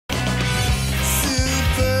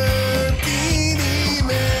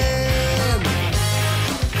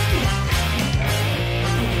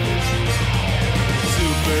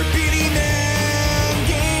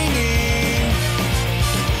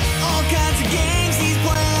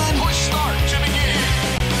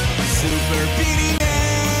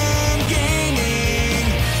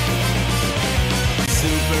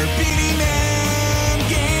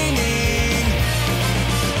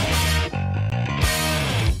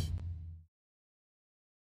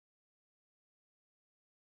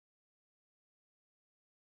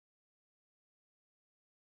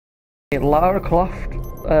Lara Croft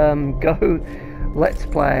Go Let's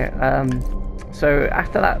Play. So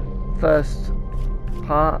after that first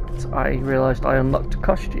part, I realised I unlocked a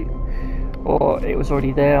costume, or it was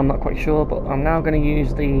already there, I'm not quite sure, but I'm now going to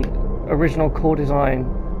use the original core design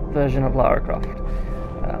version of Lara Croft,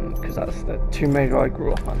 because that's the Tomb Raider I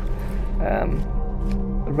grew up on.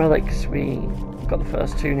 The relics, we got the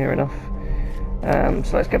first two near enough.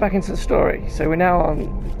 So let's get back into the story. So we're now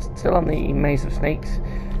still on the Maze of Snakes.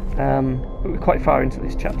 But we're quite far into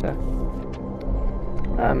this chapter.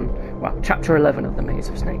 Well, chapter 11 of the Maze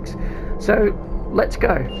of Snakes. So let's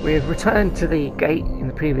go. We've returned to the gate in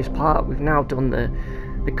the previous part. We've now done the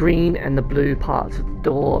green and the blue parts of the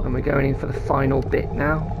door, and we're going in for the final bit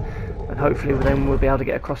now. And hopefully then we'll be able to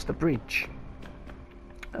get across the bridge.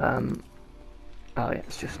 Oh yeah,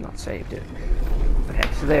 it's just not saved it. Okay,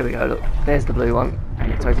 so there we go. Look, there's the blue one,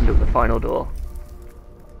 and it's opened up the final door,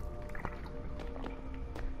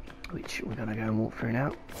 which we're gonna go and walk through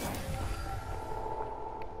now.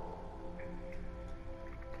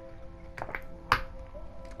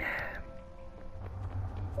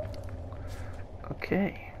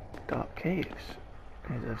 Okay, dark caves.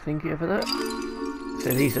 There's a thingy over there. So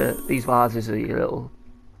these vases are your little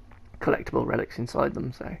collectible relics inside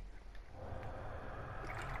them. So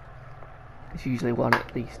there's usually one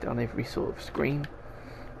at least on every sort of screen,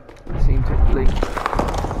 I seem to believe.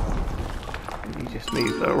 You just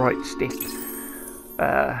move the right stick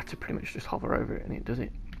to pretty much just hover over it and it does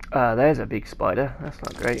it. There's a big spider. That's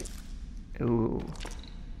not great. Ooh.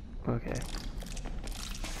 Okay.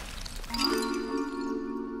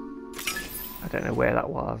 I don't know where that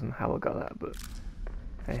was and how I got that, but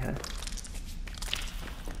hey ho.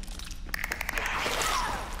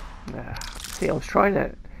 See, I was trying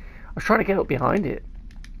to get up behind it.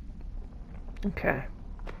 Okay.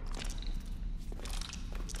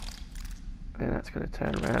 And that's going to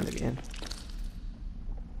turn around again.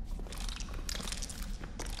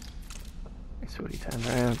 It's already turned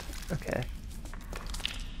around. Okay.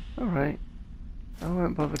 Alright. I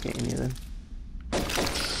won't bother getting you then.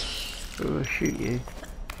 Ooh, I'll shoot you.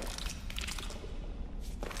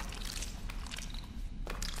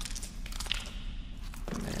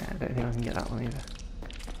 Nah, I don't think I can get that one either.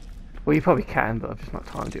 Well, you probably can, but I've just not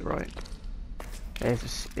timed it right. There's a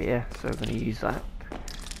spear, so I'm going to use that.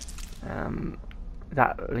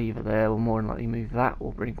 That lever there will more than likely move that,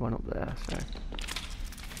 or bring one up there, so.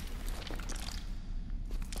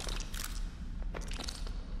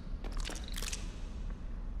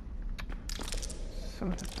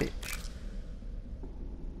 Son of a bitch.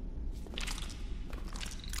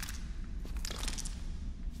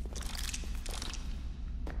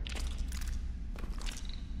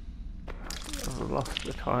 I've lost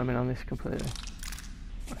the timing on this completely.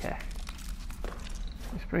 Okay.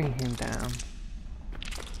 Let's bring him down.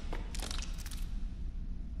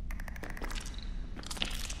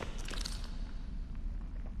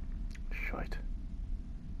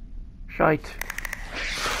 Shite.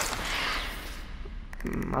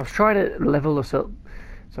 I was trying to level us up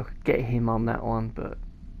so I could get him on that one, but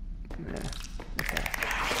yeah.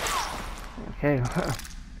 Okay.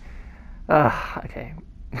 Okay.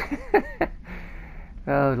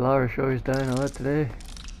 Oh, Lara sure is doing a lot today.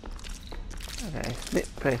 Okay, snip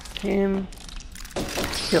past him.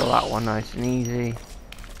 Kill that one nice and easy.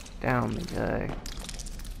 Down we go.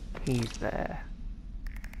 He's there.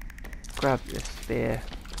 Grab this spear.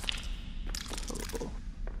 Oh,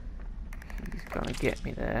 he's gonna get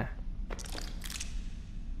me there.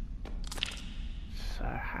 So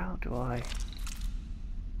how do I...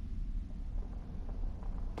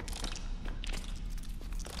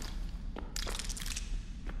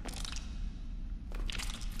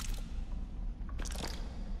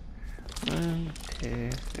 One, two,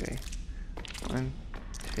 three. 1,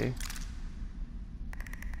 2.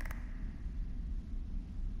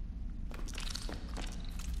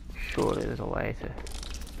 Surely there's a way to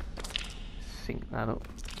sync that up.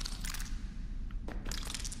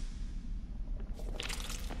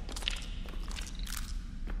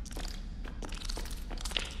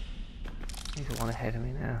 He's one ahead of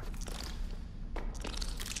me now.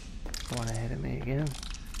 One ahead of me again.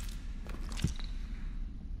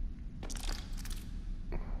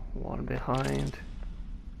 One behind.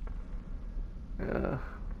 Okay.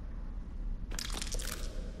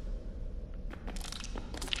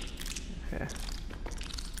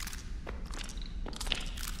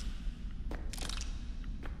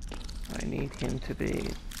 I need him to be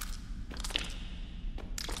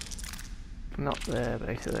not there,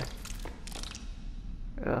 basically.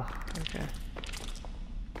 Ugh, okay.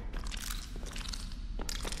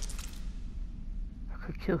 I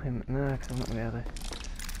could kill him. No, because I'm not going to be able to.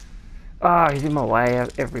 Ah, he's in my way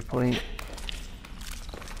at every point.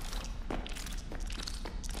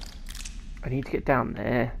 I need to get down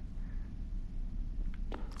there.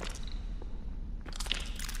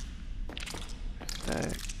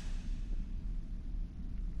 So...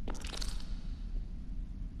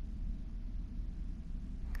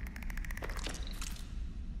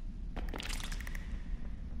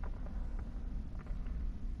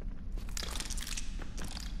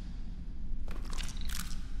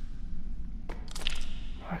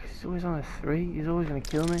 He's always on a 3, he's always going to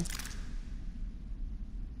kill me.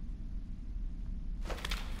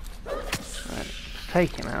 Right,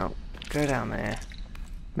 take him out, go down there,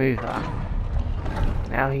 move that.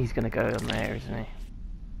 Now he's going to go on there, isn't he?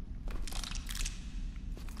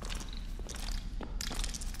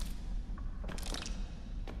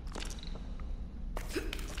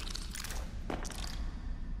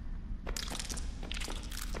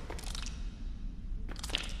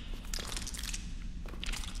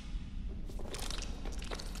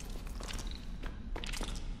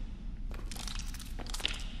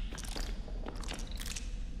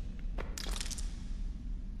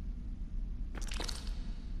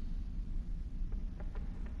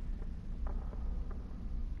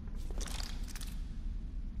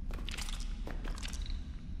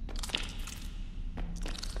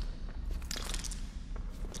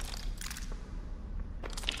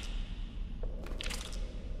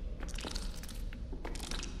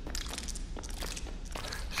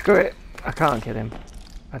 Screw it, I can't kill him.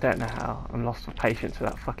 I don't know how. I'm lost for patience with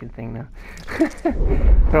that fucking thing now.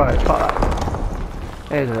 Right, fuck that.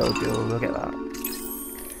 There's a little jewel, we'll get that.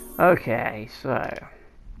 Okay, so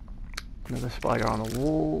another spider on the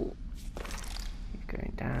wall. He's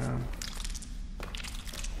going down.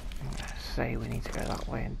 I'm gonna say we need to go that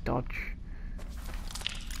way and dodge.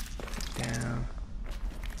 Down.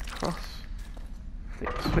 Cross.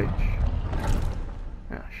 Flick the switch.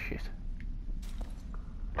 Oh shit.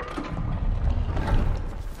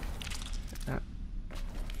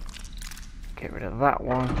 Get rid of that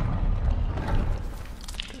one. Go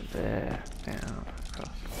there, down, across,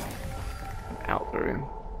 out the room.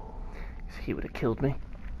 Because he would have killed me.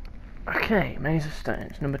 Okay, maze of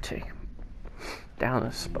stones, number 2. Down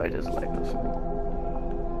a spider's leg or something.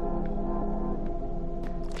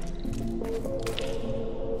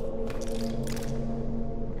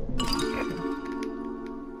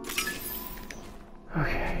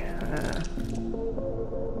 Okay,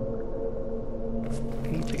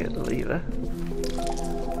 need to get the lever.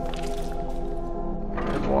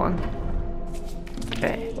 There's one.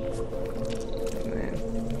 Okay. And then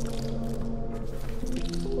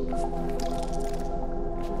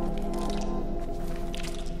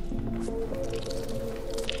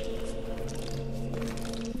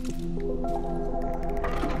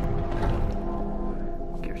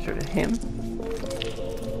get rid of him.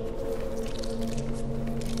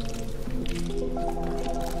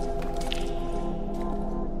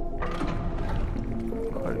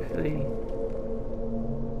 Hopefully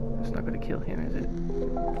it's not going to kill him, is it?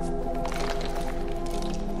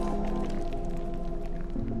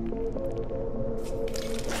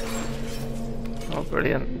 Oh,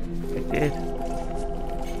 brilliant. It did.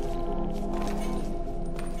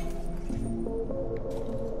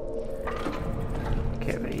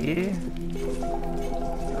 Get over here.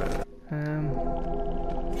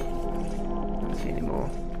 Don't see any more.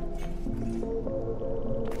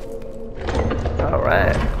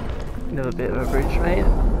 Alright. Another bit of a bridge made.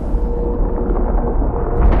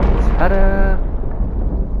 Ta-da!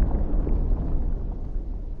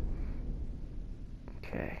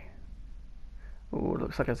 Okay. Oh,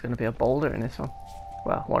 looks like there's going to be a boulder in this one.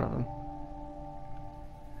 Well, one of them.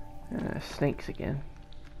 Snakes again.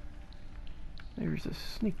 There's a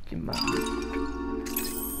snake in my book.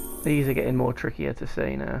 These are getting more trickier to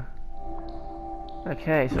see now.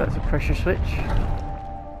 Okay, so that's a pressure switch.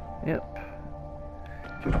 Yep.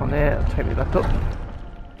 Jump on there, it'll take me back up.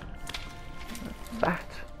 That.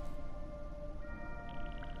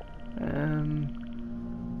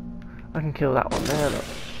 I can kill that one there, look.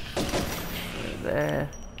 There.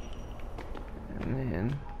 And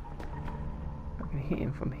then I can hit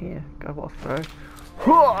him from here. Go, what a throw.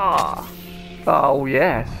 Oh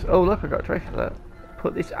yes. Oh look, I got a trophy for that.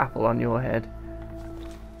 Put this apple on your head.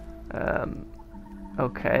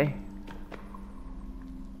 Okay.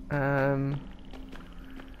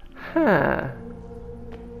 Huh.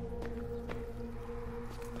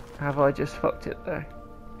 Have I just fucked it though?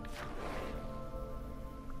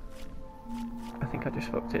 I think I just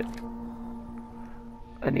fucked it.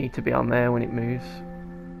 I need to be on there when it moves.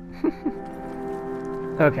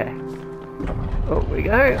 Okay. Up we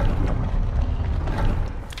go.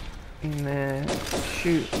 In there.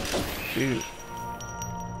 Shoot. Shoot.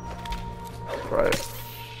 Throw.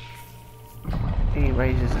 He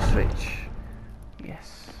raises the switch.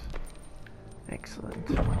 Yes. Excellent.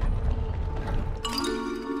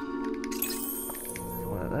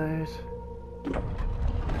 One of those.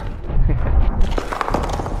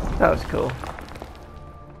 That was cool.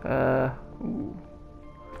 Ooh.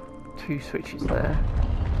 2 switches there.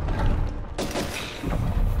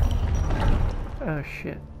 Oh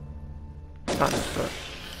shit.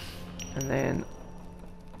 And then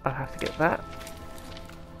I'll have to get that.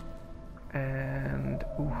 And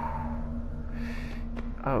ooh.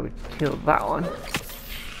 I would kill that one.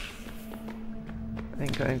 Then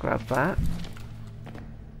go and grab that.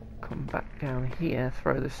 Come back down here,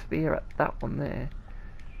 throw the spear at that one there.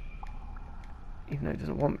 Even though it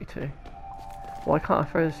doesn't want me to. Why can't I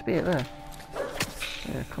throw the spear there?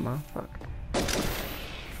 Yeah, come on, fuck.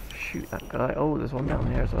 Shoot that guy. Oh, there's one down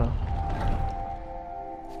there as well.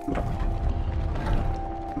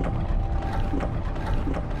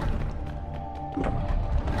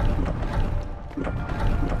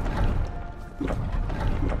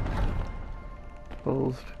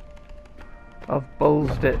 Bullsed. I've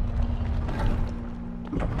bullsed it.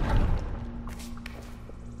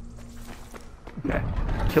 Okay,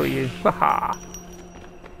 kill you. Haha.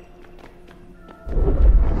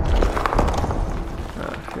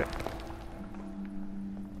 Oh shit.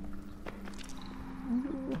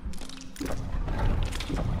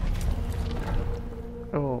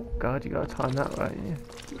 Oh god, you gotta time that right, yeah.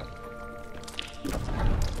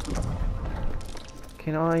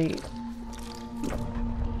 Can I...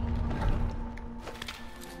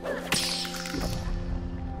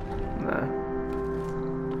 No.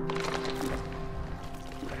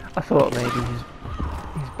 I thought maybe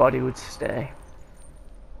his body would stay.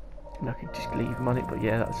 And I could just leave him on it, but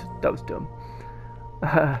yeah, that was dumb.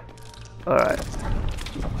 Alright.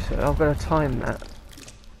 So I'm gonna time that.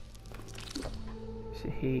 So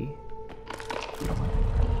he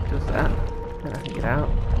does that, and I can get out.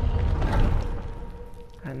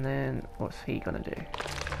 And then what's he gonna do?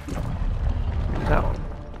 That one.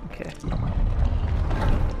 Okay.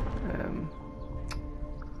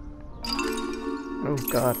 Oh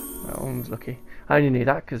god, that one's lucky. I only knew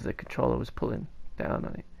that because the controller was pulling down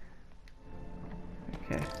on it.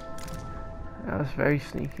 Okay. That was a very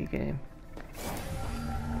sneaky game.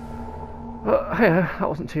 But hey, that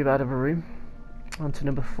wasn't too bad of a room. On to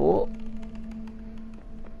number 4.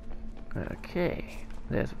 Okay.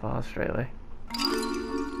 There's a vase straight away.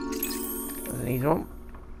 There's an easy one.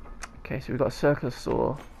 Okay, so we've got a circular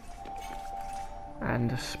saw.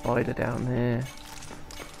 And a spider down there.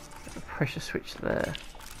 A pressure switch there.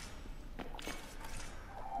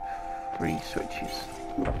 3 switches.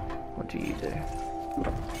 What do you do?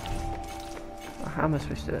 How am I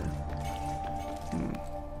supposed to...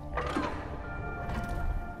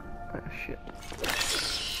 Oh shit.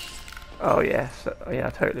 Oh yes, oh, yeah, I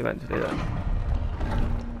totally meant to do that.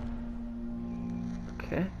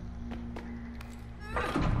 Okay.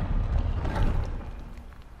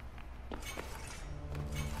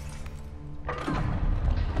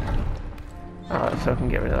 Oh, so I can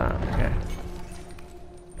get rid of that, okay.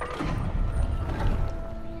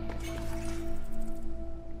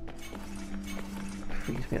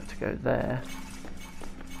 Frees me up to go there.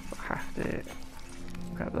 I have to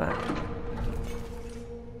grab that.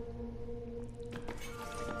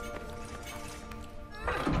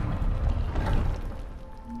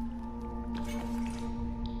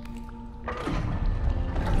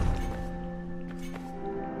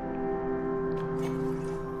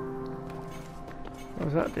 What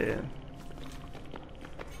was that doing?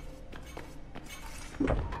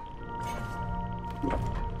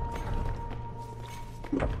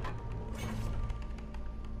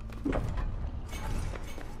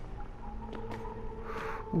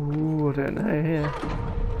 Ooh, I don't know here.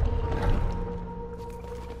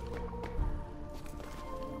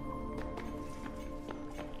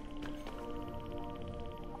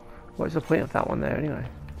 What's the point of that one there anyway?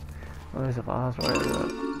 Oh, there's a vase right over there.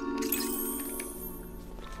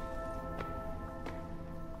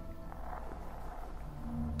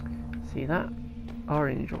 See that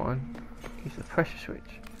orange one is the pressure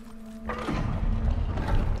switch,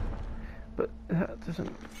 but that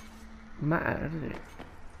doesn't matter, does it?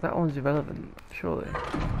 That one's irrelevant, surely.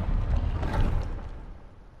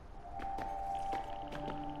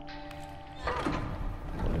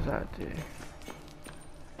 What does that do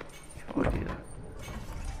if I do that?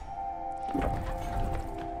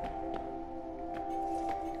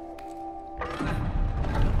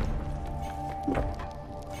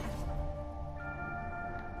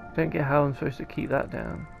 Don't get how I'm supposed to keep that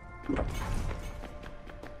down. Is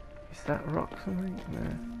that rock something? No.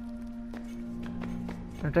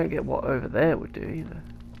 I don't get what over there would do either.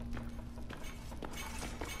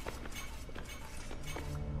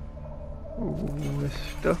 Ooh, we're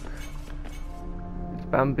stuck. It's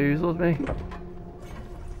bamboozled me.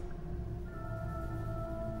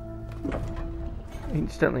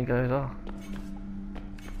 Instantly goes off.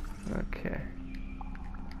 Okay.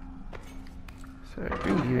 So it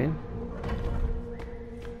brings you in.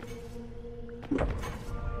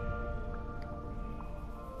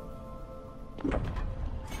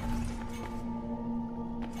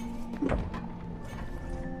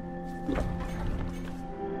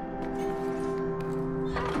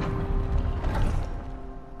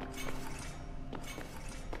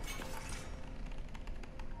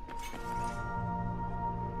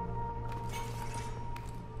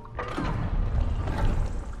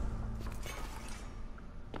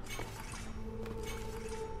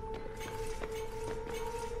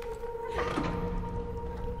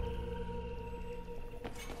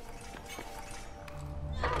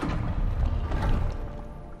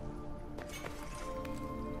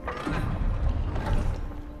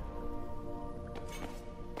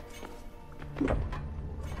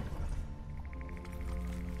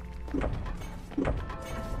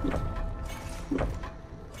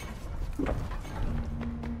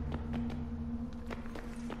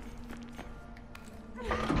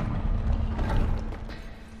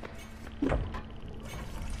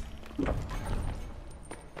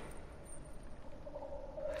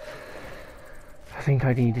 I think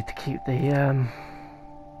I needed to keep the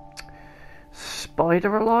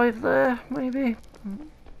spider alive there, maybe?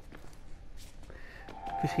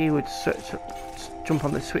 Because he would jump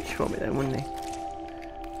on the switch for me then, wouldn't he?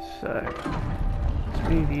 So, let's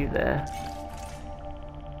move you there.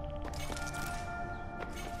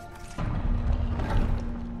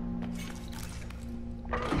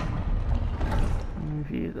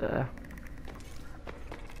 Move you there.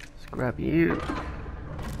 Let's grab you.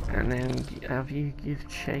 And then have you give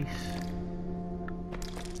chase.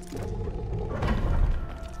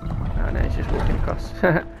 Oh no, it's just walking across.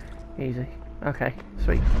 Easy. Okay,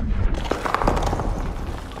 sweet.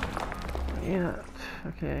 Yeah,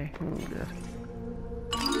 okay, oh good.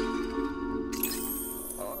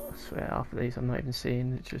 Oh, I swear, half of these I'm not even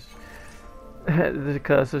seeing, it's just... the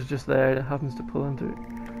cursor's just there, it happens to pull onto it.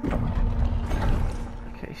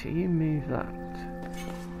 Okay, so you move that.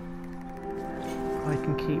 I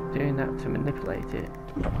can keep doing that to manipulate it.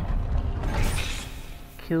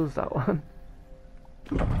 Kills that one.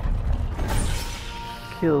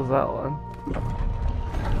 Kills that one.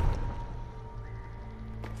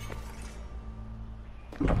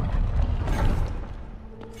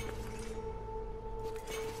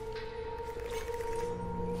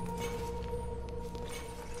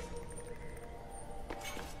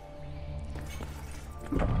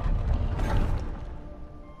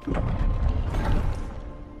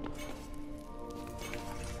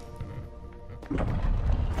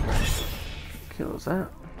 Kills that.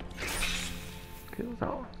 Kills that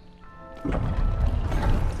one.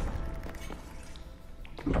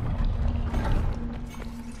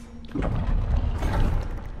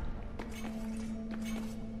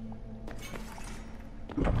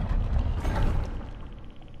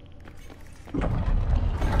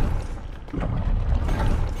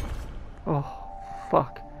 Oh,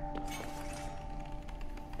 fuck.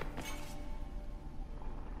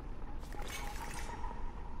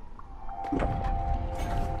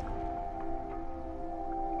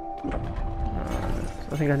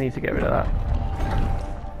 I think I need to get rid of that.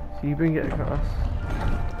 So you bring it across.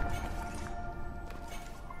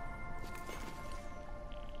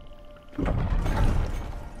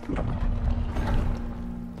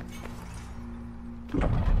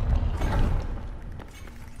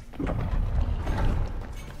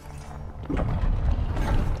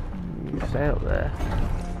 You stay up there.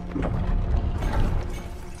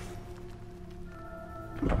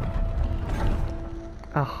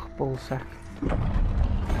 Ah, ballsack.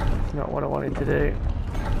 It's not what I wanted to do.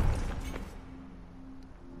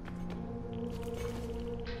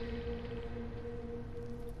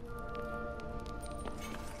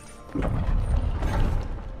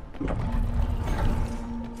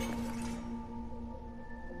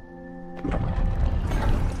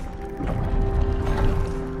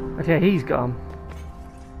 Okay, he's gone.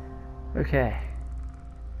 Okay.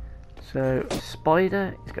 So,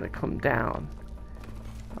 spider is going to come down.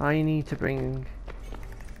 I need to bring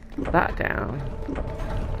that down.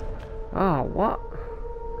 Oh, what?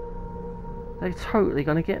 They're totally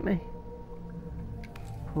gonna get me.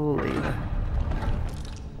 Pull lever.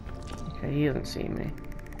 Okay, he hasn't seen me.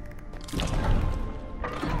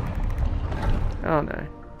 Oh no.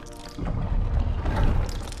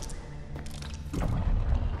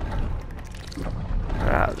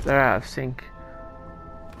 They're out of sync.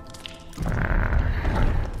 Oh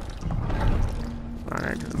no,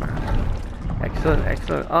 it doesn't matter. Excellent,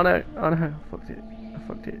 excellent. Oh no, oh no, I fucked it. I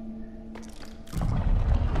fucked it.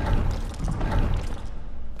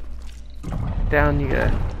 Down you go.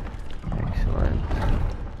 Excellent.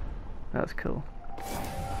 That's cool.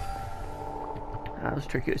 That was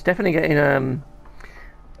tricky. It's definitely getting you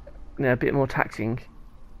know, a bit more taxing.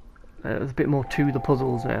 There's a bit more to the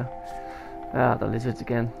puzzles now. Ah, the lizards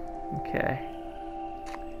again. Okay.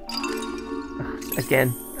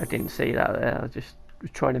 Again, I didn't see that there. I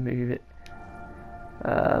was trying to move it.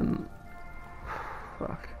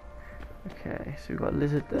 Fuck. Okay, so we've got a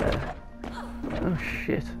lizard there. Oh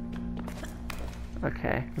shit.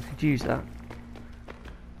 Okay, we could use that.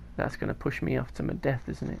 That's going to push me off to my death,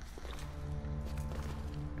 isn't it?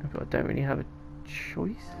 But I don't really have a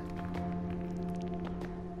choice.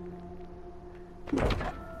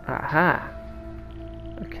 Aha!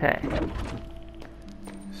 Okay.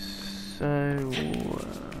 So,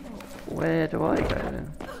 where do I go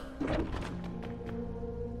then?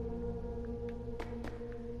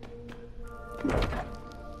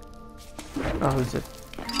 Oh,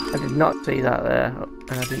 I did not see that there,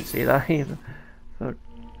 and I didn't see that either. So,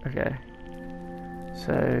 okay.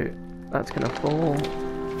 So, that's gonna fall.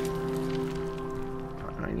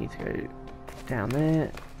 I need to go down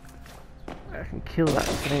there. I can kill that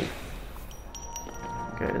snake.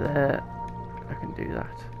 Go there. I can do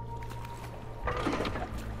that.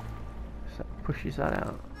 So that pushes that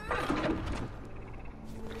out.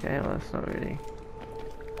 Okay, well that's not really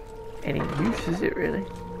any use, is it really?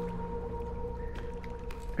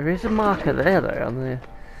 There is a marker there though on the...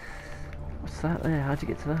 What's that there? How'd you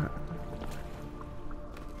get to that?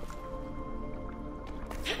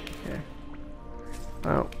 Okay.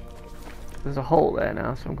 Well, there's a hole there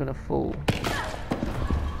now, so I'm gonna fall.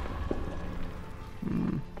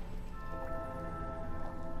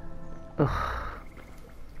 Ugh.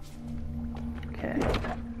 Okay.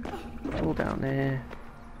 Fall down there.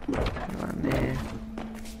 Down there.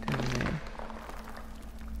 Down there.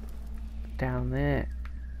 Down there.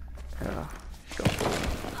 Oh, stop.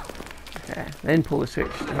 Okay. Then pull the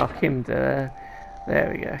switch to knock him to there.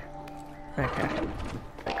 There we go. Okay.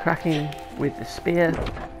 Cracking with the spear.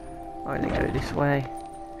 I only go this way.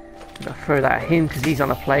 I'm gonna throw that at him because he's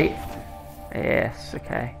on a plate. Yes,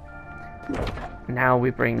 okay. Now we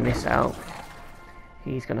bring this out.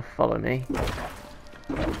 He's gonna follow me.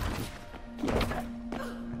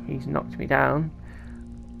 He's knocked me down.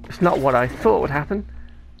 It's not what I thought would happen.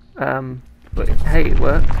 But hey, it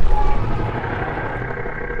worked.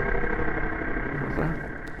 What's that?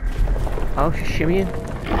 Oh, she's shimmying.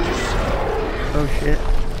 Oh shit.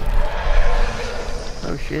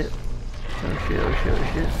 Oh shit. Oh shit, oh shit, oh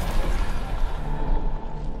shit.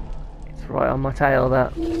 It's right on my tail,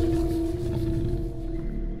 that.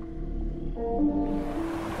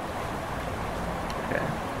 Okay.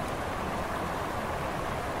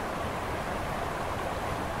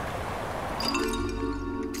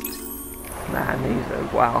 Man, these are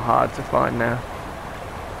wow hard to find now.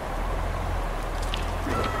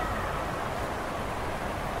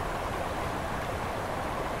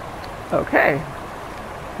 Okay.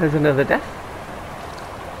 There's another death.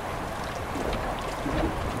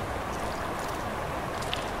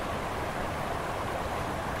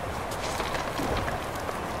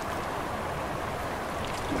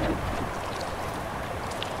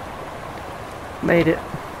 Made it.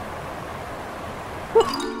 Whew.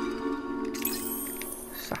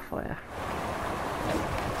 Sapphire.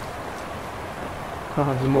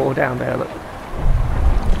 Oh, there's more down there, look.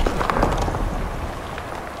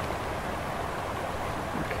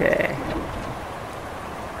 Okay.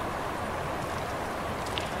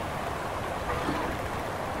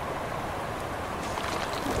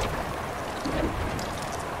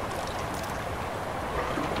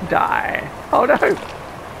 Die. Oh no!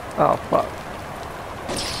 Oh fuck.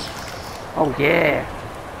 Oh yeah.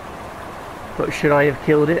 But should I have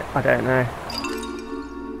killed it? I don't know.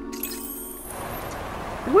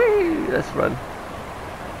 Whee! Let's run.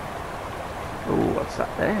 Oh, what's that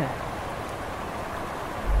there?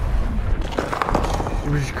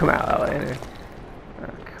 We'll just come out that way anyway.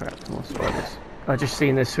 Oh crap, more spiders. I just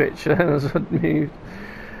seen the switch and I was moved.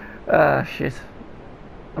 Ah shit.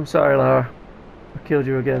 I'm sorry, Lara. I killed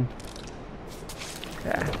you again.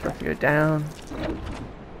 Okay, I have to go down.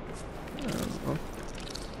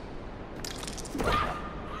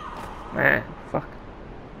 Man, fuck.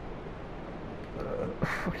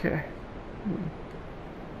 Okay.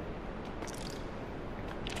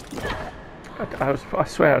 I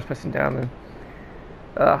swear I was pressing down and...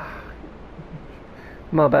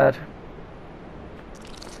 my bad.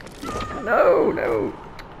 No, no!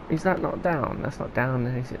 Is that not down? That's not down,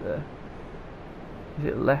 is it there? Is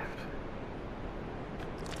it left?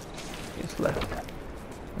 It's left.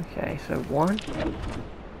 Okay, so 1, 2,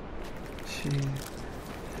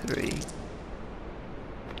 3,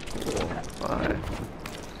 4, 5,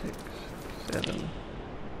 6, 7.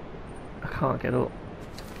 I can't get up.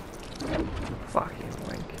 Fucking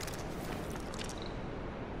wank.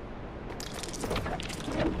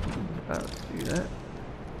 About to do that.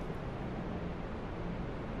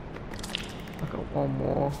 I've got one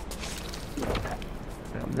more.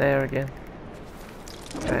 I'm there again.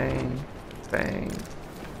 Bang, bang,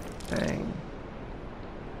 bang.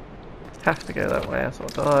 Have to go that way, else I'll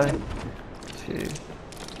die. 2,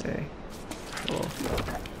 3, 4.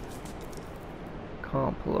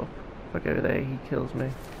 Can't pull up. If I go there, he kills me.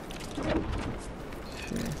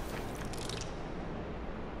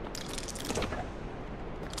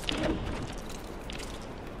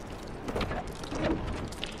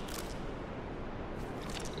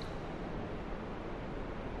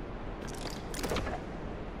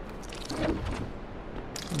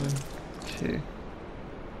 2.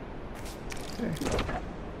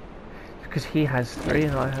 Because he has 3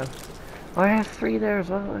 and I have 3 there as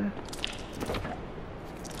well. Yeah.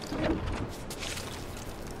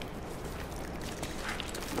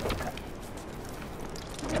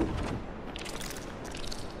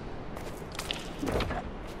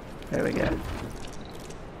 There we go.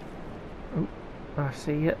 Oh, I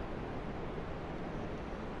see it.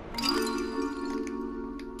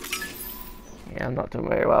 Yeah, I'm not doing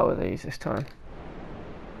very well with these this time.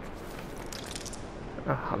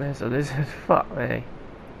 Oh, there's a lizard. Fuck me.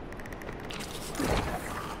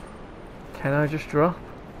 Can I just drop?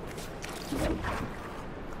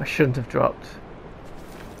 I shouldn't have dropped.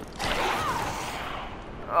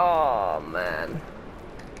 Oh man.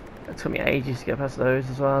 It took me ages to get past those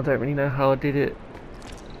as well. I don't really know how I did it.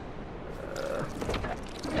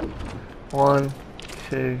 1,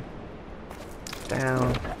 2,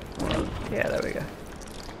 down, 1. Yeah, there we go.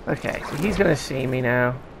 Okay, so he's gonna see me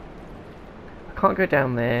now. I can't go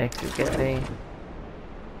down there because he'll get me.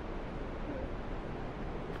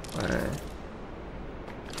 1,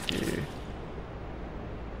 2,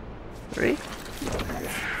 3.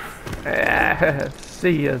 Yeah,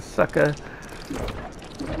 see ya, sucker.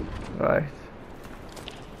 Right.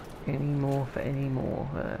 Any more for any more?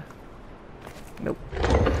 Nope.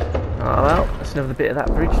 Oh well, that's another bit of that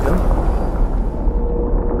bridge done.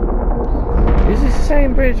 Is this the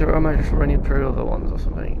same bridge or am I just running through other ones or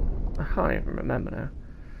something? I can't even remember now.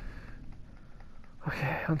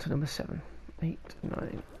 Okay, on to number 7. 8,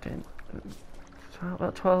 9, 10, 12,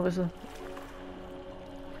 about 12 is there?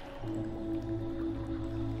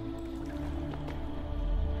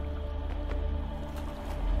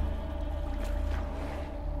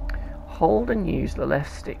 Hold and use the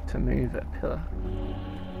left stick to move a pillar.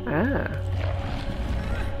 Ah.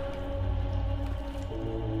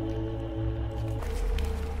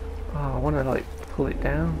 Oh, I want to like pull it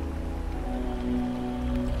down.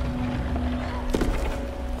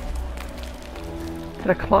 Did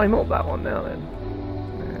I climb up that one now then?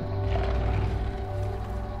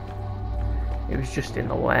 Yeah. It was just in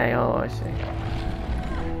the way. Oh, I see.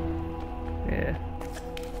 Yeah.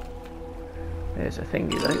 There's a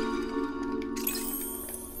thingy though.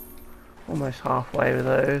 Almost halfway with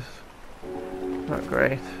those. Not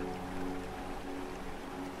great.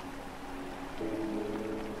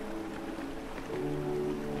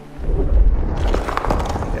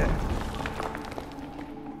 Yeah.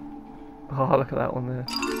 Oh, look at that one there.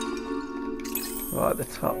 Right at the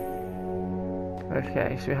top.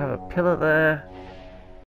 Okay, so we have a pillar there.